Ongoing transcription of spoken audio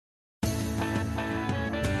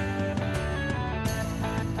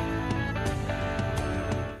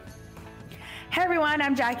everyone,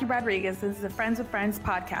 I'm Jackie Rodriguez. This is the Friends with Friends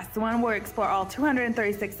podcast, the one where we explore all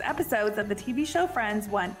 236 episodes of the TV show Friends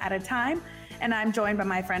one at a time. And I'm joined by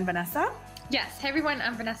my friend Vanessa. Yes. Hey everyone,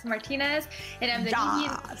 I'm Vanessa Martinez, and I'm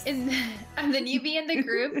the newbie in the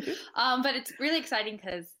group. But it's really exciting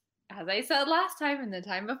because, as I said last time and the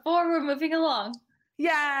time before, we're moving along.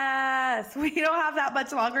 Yes, we don't have that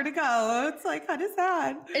much longer to go. It's like kind of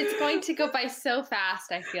sad. It's going to go by so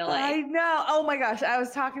fast, I feel like. I know. Oh my gosh. I was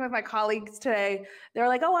talking with my colleagues today. They were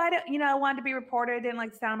like, oh, I wanted to be reported. Didn't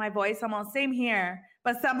like the sound of my voice. I'm all same here.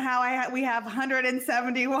 But somehow we have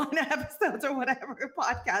 171 episodes or whatever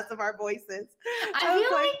podcasts of our voices. I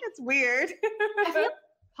feel like it's weird. I feel like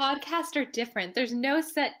podcasts are different. There's no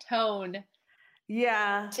set tone.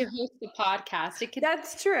 Yeah. To host the podcast.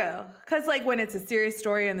 That's true. Because like when it's a serious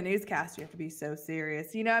story in the newscast, you have to be so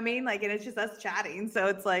serious. You know what I mean? Like, and it's just us chatting. So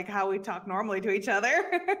it's like how we talk normally to each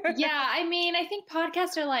other. Yeah. I mean, I think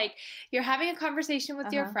podcasts are like, you're having a conversation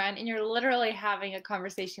with your friend and you're literally having a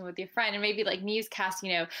conversation with your friend. And maybe like newscast,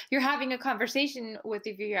 you're having a conversation with,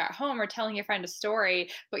 if you're at home or telling your friend a story,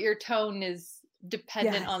 but your tone is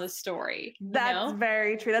dependent on the story. That's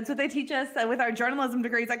very true. That's what they teach us with our journalism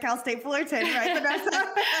degrees at Cal State Fullerton, right, Vanessa?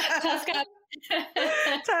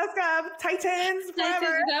 Tascab, Titans,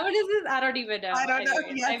 forever. Is that what is it? I don't even know. I don't know.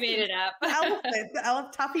 Yes. I made it up.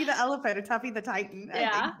 Tuffy the elephant or Tuffy the Titan.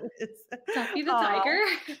 Yeah. Tuffy the tiger.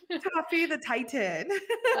 Tuffy the Titan.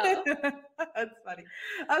 Oh. That's funny.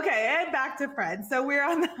 Okay, and back to Friends. So we're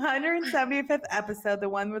on the 175th episode, the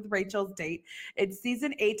one with Rachel's date. It's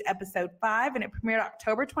season 8, episode 5, and it premiered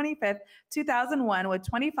October 25th, 2001 with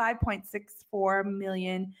 25.64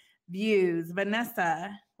 million views.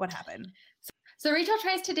 Vanessa, what happened? So Rachel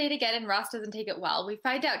tries to date again and Ross doesn't take it well. We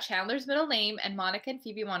find out Chandler's middle name and Monica and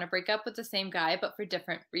Phoebe want to break up with the same guy, but for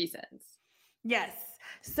different reasons. Yes.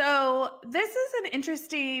 So this is an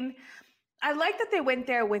interesting... I like that they went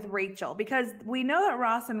there with Rachel because we know that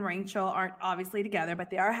Ross and Rachel aren't obviously together, but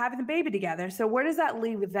they are having the baby together. So where does that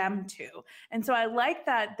leave them to? And so I like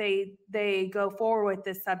that they go forward with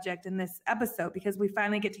this subject in this episode because we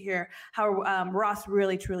finally get to hear how Ross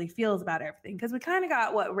really truly feels about everything. Because we kind of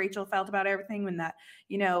got what Rachel felt about everything when that,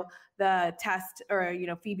 the test or,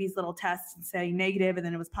 Phoebe's little test and saying negative and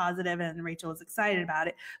then it was positive and Rachel was excited about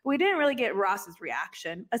it. But we didn't really get Ross's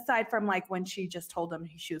reaction aside from like when she just told him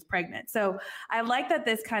she was pregnant. So I like that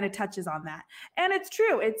this kind of touches on that. And it's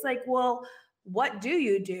true. It's like, well, what do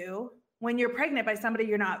you do when you're pregnant by somebody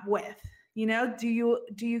you're not with? Do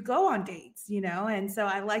you go on dates, And so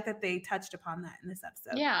I like that they touched upon that in this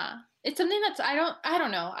episode. Yeah. It's something that's, I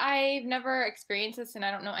don't know. I've never experienced this and I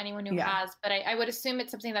don't know anyone who has, but I would assume it's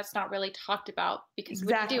something that's not really talked about because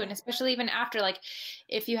what do you do? And especially even after, like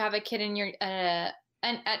if you have a kid and you're and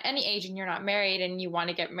at any age and you're not married and you want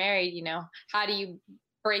to get married, how do you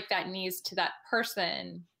break that news to that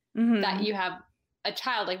person that you have a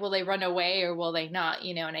child? Like, will they run away or will they not,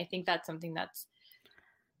 And I think that's something that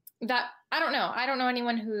I don't know. I don't know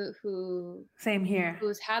anyone who same here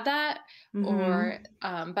who's had that or,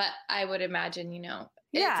 but I would imagine,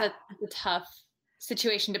 it's a tough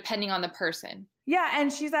situation depending on the person. Yeah.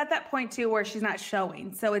 And she's at that point too, where she's not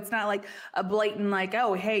showing. So it's not like a blatant, like,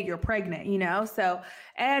 oh, hey, you're pregnant, So,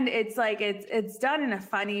 and it's like, it's done in a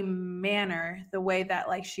funny manner, the way that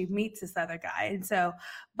like she meets this other guy. And so,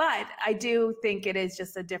 but I do think it is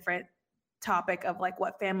just a different topic of like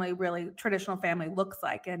what traditional family looks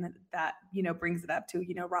like. And that, brings it up to,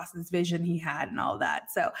 Ross's vision he had and all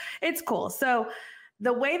that. So it's cool. So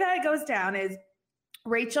the way that it goes down is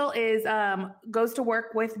Rachel goes to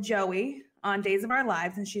work with Joey on Days of Our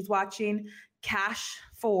Lives, and she's watching Cash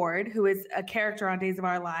Ford, who is a character on Days of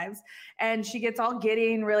Our Lives, and she gets all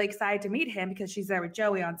giddy and really excited to meet him because she's there with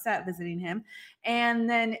Joey on set visiting him. And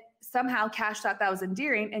then somehow Cash thought that was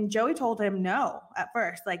endearing, and Joey told him no at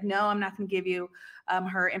first, like, no, I'm not going to give you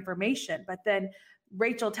her information. But then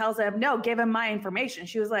Rachel tells him, no, give him my information.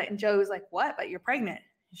 She was like, and Joey was like, what? But you're pregnant.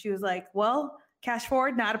 She was like, well, Cash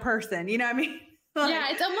Ford, not a person. You know what I mean?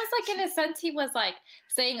 Yeah, it's almost like in a sense he was like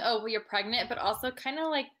saying, oh, well, you're pregnant, but also kind of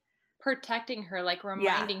like protecting her, like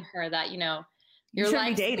reminding her that, your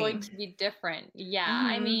life's going to be different. Yeah.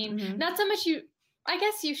 I mean, not so much I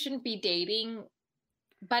guess you shouldn't be dating,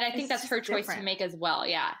 but I think that's her choice to make as well.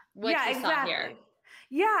 Yeah. Exactly. Here.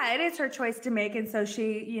 Yeah, it is her choice to make. And so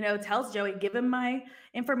she, tells Joey, give him my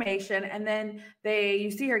information. And then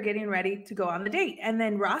you see her getting ready to go on the date. And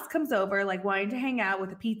then Ross comes over, like wanting to hang out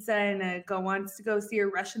with a pizza and wants to go see a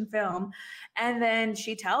Russian film. And then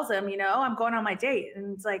she tells him, I'm going on my date.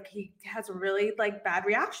 And it's like, he has a really like bad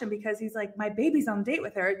reaction because he's like, my baby's on a date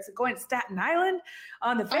with her. It's going to Staten Island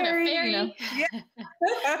on the ferry.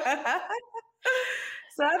 Yeah.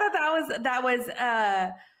 So I thought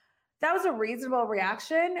that was a reasonable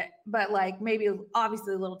reaction, but like maybe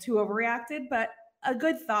obviously a little too overreacted, but a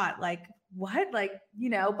good thought. Like, what? Like,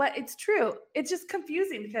 but it's true. It's just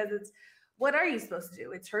confusing because what are you supposed to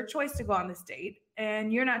do? It's her choice to go on this date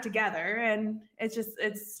and you're not together. And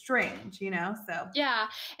it's strange, so. Yeah.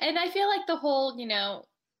 And I feel like the whole,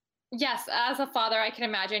 yes, as a father, I can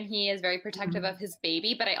imagine he is very protective of his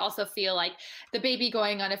baby, but I also feel like the baby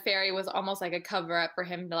going on a ferry was almost like a cover up for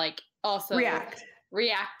him to like also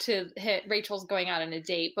react to Rachel's going out on a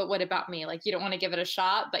date. But what about me? Like, you don't want to give it a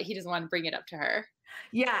shot, but he doesn't want to bring it up to her.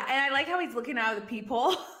 Yeah. And I like how he's looking out of the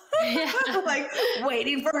peephole. Yeah. Like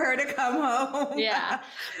waiting for her to come home. Yeah.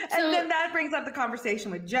 And then that brings up the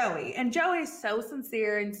conversation with Joey. And Joey's so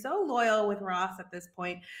sincere and so loyal with Ross at this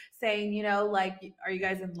point, saying, like, are you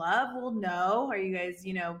guys in love? Well, no. Are you guys,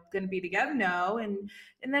 going to be together? No.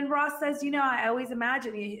 And then Ross says, I always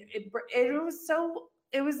imagine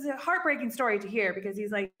it was a heartbreaking story to hear because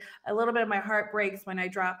he's like, a little bit of my heart breaks when I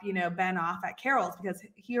drop, Ben off at Carol's because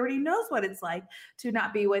he already knows what it's like to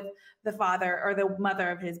not be with the father or the mother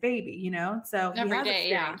of his baby, so every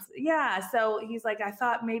day, yeah. So he's like, I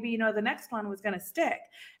thought maybe, the next one was going to stick.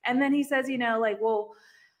 And then he says, like, well,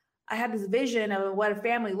 I had this vision of what a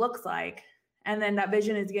family looks like. And then that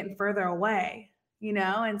vision is getting further away,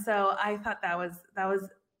 And so I thought that was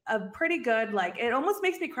a pretty good, like, it almost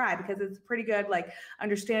makes me cry because it's pretty good, like,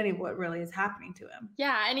 understanding what really is happening to him.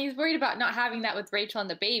 Yeah. And he's worried about not having that with Rachel and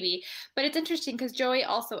the baby. But it's interesting because Joey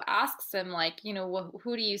also asks him, like,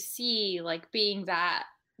 who do you see, like, being that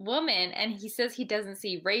woman? And he says he doesn't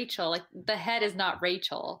see Rachel. Like, the head is not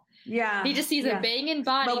Rachel. Yeah. He just sees a banging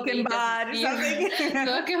body. Smoking bod or something.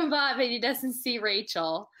 Smoking bod, but he doesn't see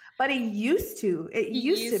Rachel. But he used to. It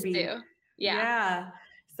used to be. Yeah.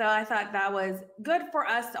 So I thought that was good for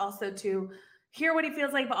us also to hear what he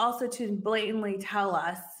feels like, but also to blatantly tell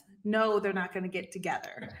us, no, they're not going to get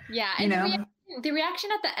together. Yeah. And the reaction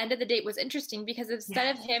at the end of the date was interesting because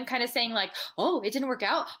instead of him kind of saying like, oh, it didn't work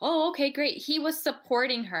out. Oh, okay, great. He was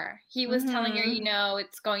supporting her. He was telling her,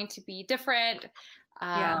 it's going to be different.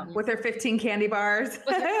 With her 15 candy bars.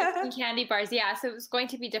 With her 15 candy bars, yeah. So it was going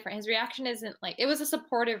to be different. His reaction isn't like, it was a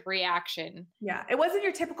supportive reaction. Yeah, it wasn't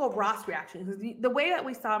your typical Ross reaction. The way that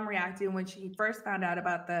we saw him reacting when she first found out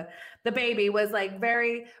about the baby was like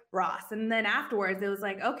very Ross. And then afterwards, it was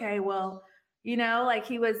like, okay, well, like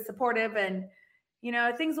he was supportive and,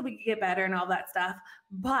 things will get better and all that stuff.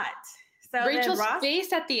 But so Rachel's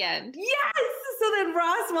face at the end. Yes. So then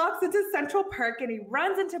Ross walks into Central Perk and he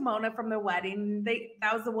runs into Mona from the wedding.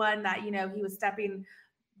 That was the one that, he was stepping,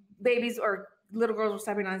 babies or little girls were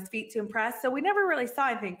stepping on his feet to impress. So we never really saw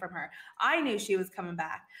anything from her. I knew she was coming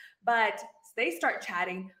back, but they start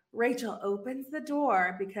chatting. Rachel opens the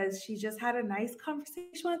door because she just had a nice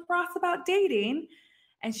conversation with Ross about dating.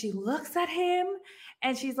 And she looks at him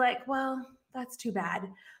and she's like, well, that's too bad.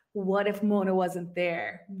 What if Mona wasn't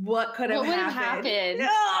there? What could have happened?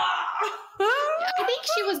 I think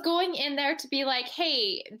she was going in there to be like,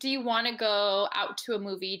 hey, do you want to go out to a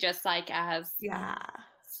movie just like as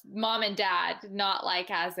mom and dad, not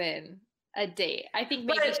like as in a date? I think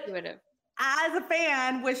maybe she would have. As a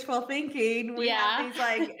fan, wishful thinking, we have these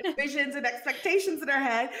like visions and expectations in our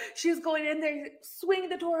head. She was going in there, swing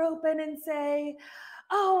the door open and say,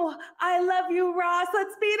 oh, I love you, Ross.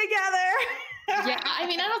 Let's be together. Yeah, I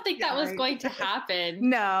mean, I don't think that was going to happen.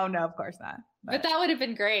 No, of course not. But that would have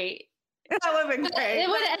been great. That would have been great. It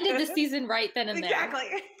would have ended the season right then and there.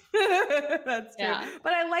 Exactly. That's true. Yeah.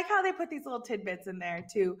 But I like how they put these little tidbits in there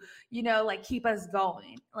to, like keep us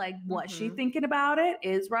going. Like, what's she thinking about it?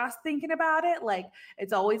 Is Ross thinking about it? Like,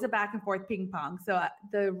 it's always a back and forth ping pong. So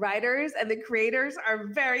the writers and the creators are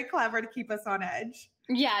very clever to keep us on edge.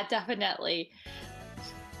 Yeah, definitely.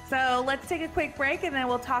 So let's take a quick break and then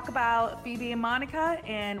we'll talk about Phoebe and Monica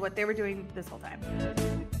and what they were doing this whole time.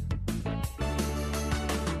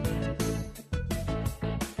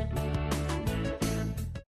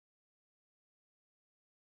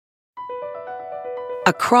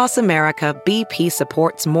 Across America, BP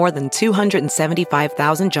supports more than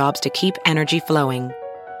 275,000 jobs to keep energy flowing.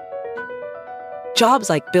 Jobs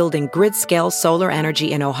like building grid-scale solar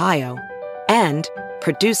energy in Ohio and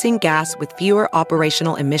producing gas with fewer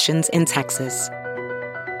operational emissions in Texas.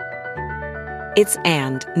 It's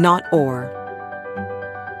and, not or.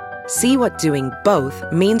 See what doing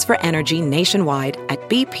both means for energy nationwide at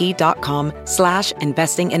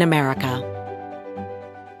bp.com/investing in America.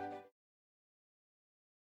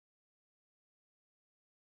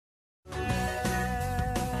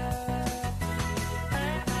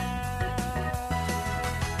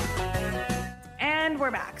 And we're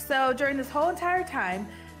back. So during this whole entire time,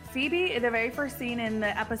 Phoebe, in the very first scene in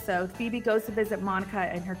the episode, Phoebe goes to visit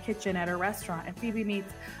Monica in her kitchen at her restaurant, and Phoebe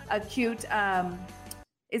meets a cute,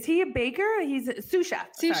 is he a baker? He's a sous chef.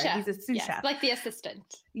 Sous chef. He's a sous chef. Like the assistant.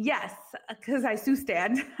 Yes, because I sous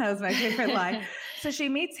stand. That was my favorite line. So she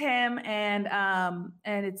meets him, and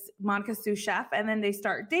it's Monica's sous chef, and then they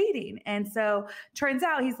start dating. And so turns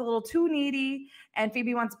out he's a little too needy, and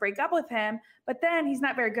Phoebe wants to break up with him, but then he's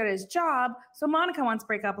not very good at his job. So Monica wants to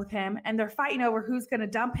break up with him, and they're fighting over who's going to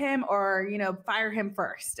dump him or, fire him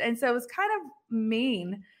first. And so it was kind of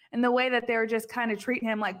mean in the way that they were just kind of treating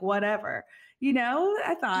him like whatever.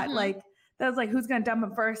 I thought like, that was like, who's going to dump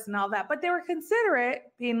him first and all that. But they were considerate,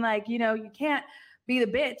 being like, you can't be the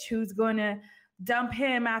bitch who's going to dump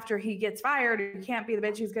him after he gets fired. Or you can't be the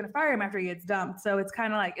bitch who's going to fire him after he gets dumped. So it's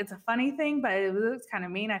kind of like, it's a funny thing, but it was kind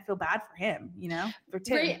of mean. I feel bad for him, for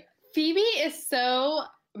Tim. Right. Phoebe is so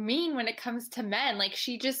mean when it comes to men. Like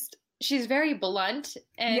she's very blunt,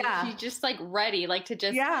 and she's just like ready, like to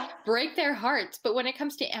just break their hearts. But when it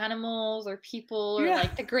comes to animals or people or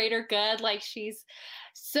like the greater good, like she's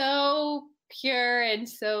so pure and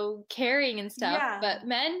so caring and stuff. Yeah. But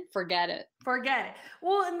men, forget it.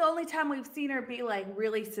 Well, and the only time we've seen her be like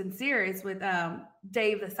really sincere is with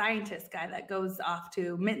Dave, the scientist guy that goes off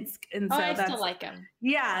to Minsk. And so I still like him.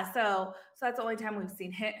 Yeah. So that's the only time we've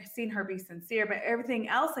seen her be sincere, but everything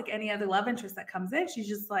else, like any other love interest that comes in, she's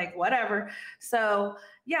just like, whatever. So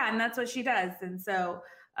yeah. And that's what she does. And so,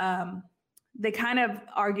 they kind of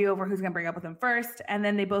argue over who's going to break up with him first. And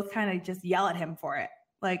then they both kind of just yell at him for it.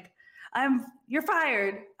 Like, you're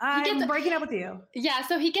fired. I'm breaking up with you. Yeah.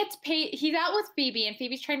 So he gets paid. He's out with Phoebe, and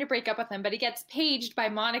Phoebe's trying to break up with him, but he gets paged by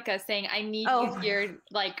Monica saying, I need you here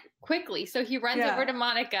like quickly. So he runs over to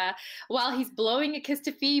Monica while he's blowing a kiss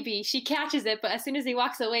to Phoebe. She catches it, but as soon as he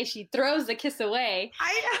walks away, she throws the kiss away.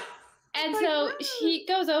 I know. And so he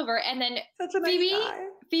goes over, and then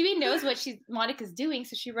Phoebe knows what Monica's doing.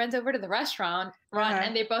 So she runs over to the restaurant,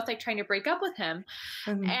 and they're both like trying to break up with him.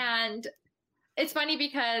 Mm-hmm. And it's funny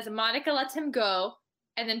because Monica lets him go,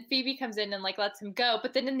 and then Phoebe comes in and like lets him go.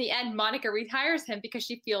 But then in the end, Monica rehires him because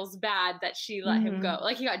she feels bad that she let him go.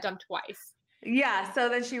 Like he got dumped twice. Yeah. So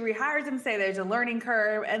then she rehires him, say there's a learning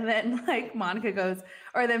curve. And then like Monica goes,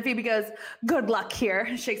 or then Phoebe goes, good luck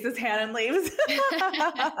here, shakes his hand and leaves.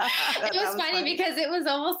 It was funny because it was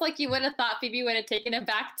almost like you would have thought Phoebe would have taken it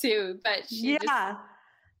back too, but she just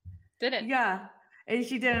didn't. Yeah. And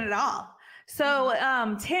she didn't at all. So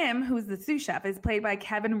Tim, who's the sous chef, is played by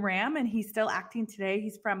Kevin Ram, and he's still acting today.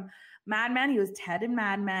 He's from Mad Men. He was Ted in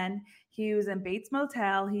Mad Men. He was in Bates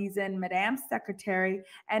Motel. He's in Madame's Secretary.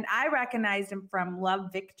 And I recognized him from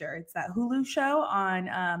Love, Victor. It's that Hulu show on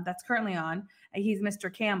that's currently on. And he's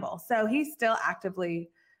Mr. Campbell. So he's still actively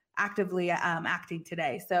acting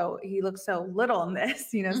today. So he looks so little in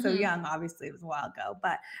this, so young. Obviously, it was a while ago.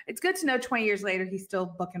 But it's good to know 20 years later, he's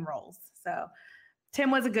still booking roles. So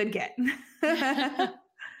Tim was a good get.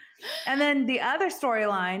 And then the other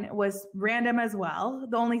storyline was random as well.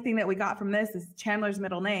 The only thing that we got from this is Chandler's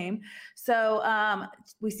middle name. So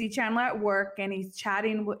we see Chandler at work, and he's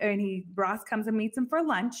chatting, and Ross comes and meets him for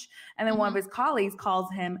lunch. And then one of his colleagues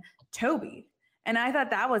calls him Toby. And I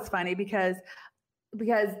thought that was funny because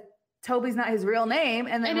Toby's not his real name.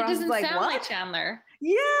 And then Ross is like, sound what? Like Chandler.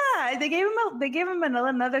 Yeah. They gave him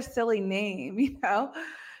another silly name,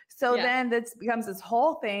 So then this becomes this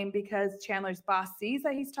whole thing because Chandler's boss sees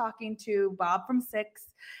that he's talking to Bob from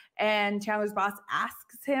Six, and Chandler's boss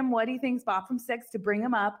asks him what he thinks Bob from Six to bring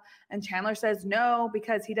him up. And Chandler says no,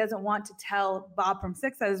 because he doesn't want to tell Bob from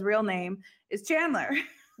Six that his real name is Chandler.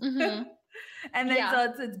 Mm-hmm. And then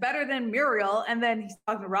so it's better than Muriel. And then he's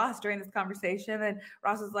talking to Ross during this conversation, and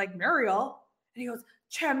Ross is like, Muriel? And he goes,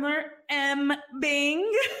 Chandler M. Bing.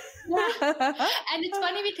 And it's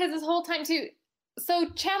funny because this whole time too, so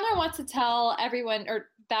Chandler wants to tell everyone, or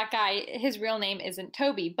that guy, his real name isn't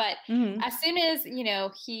Toby. But as soon as,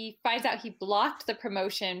 he finds out he blocked the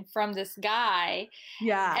promotion from this guy,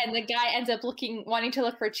 and the guy ends up wanting to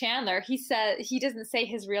look for Chandler, he doesn't say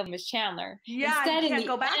his real name is Chandler. Yeah, instead, he can't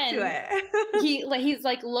go back to it. he's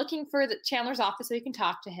like looking for Chandler's office so he can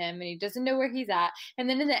talk to him, and he doesn't know where he's at. And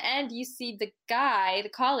then in the end, you see the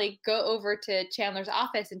colleague, go over to Chandler's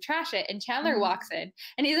office and trash it, and Chandler walks in,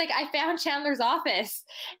 and he's like, I found Chandler's office.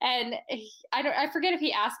 And I forget if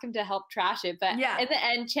he asked him to help trash it, but in the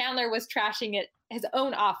end, Chandler was trashing his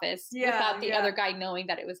own office without the other guy knowing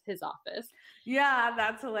that it was his office. Yeah,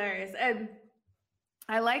 that's hilarious. And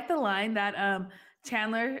I like the line that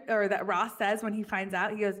that Ross says when he finds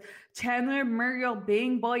out. He goes, Chandler, Muriel,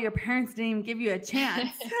 Bing, boy, your parents didn't even give you a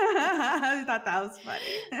chance. I thought that was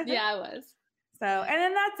funny. Yeah, it was. So, and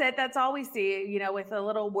then that's it. That's all we see, you know, with a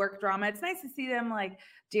little work drama. It's nice to see them like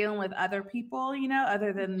dealing with other people, you know,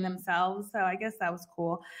 other than themselves. So I guess that was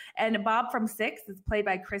cool. And Bob from Six is played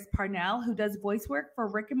by Chris Parnell, who does voice work for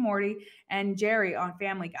Rick and Morty and Jerry on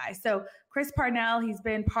Family Guy. So Chris Parnell, he's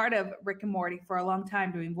been part of Rick and Morty for a long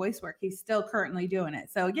time doing voice work. He's still currently doing it.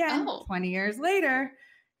 So again, 20 years later,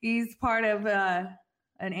 he's part of a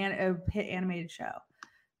hit animated show.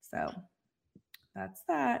 So that's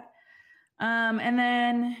that. And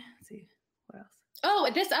then let's see what else. Oh,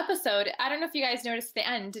 this episode, I don't know if you guys noticed the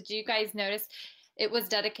end. Did you guys notice it was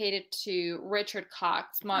dedicated to Richard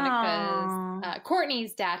Cox, Monica's,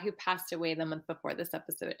 Courtney's dad, who passed away the month before this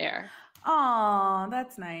episode aired. Oh,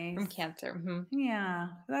 that's nice. From cancer. Mm-hmm. Yeah,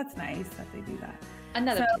 that's nice that they do that.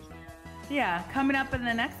 Another. Yeah, coming up in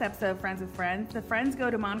the next episode of Friends with Friends, the friends go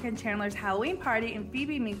to Monica and Chandler's Halloween party, and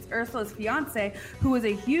Phoebe meets Ursula's fiance, who is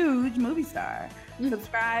a huge movie star.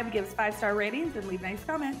 Subscribe, give us 5-star ratings, and leave nice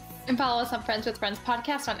comments. And follow us on Friends with Friends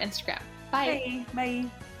podcast on Instagram. Bye. Bye.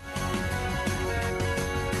 Bye.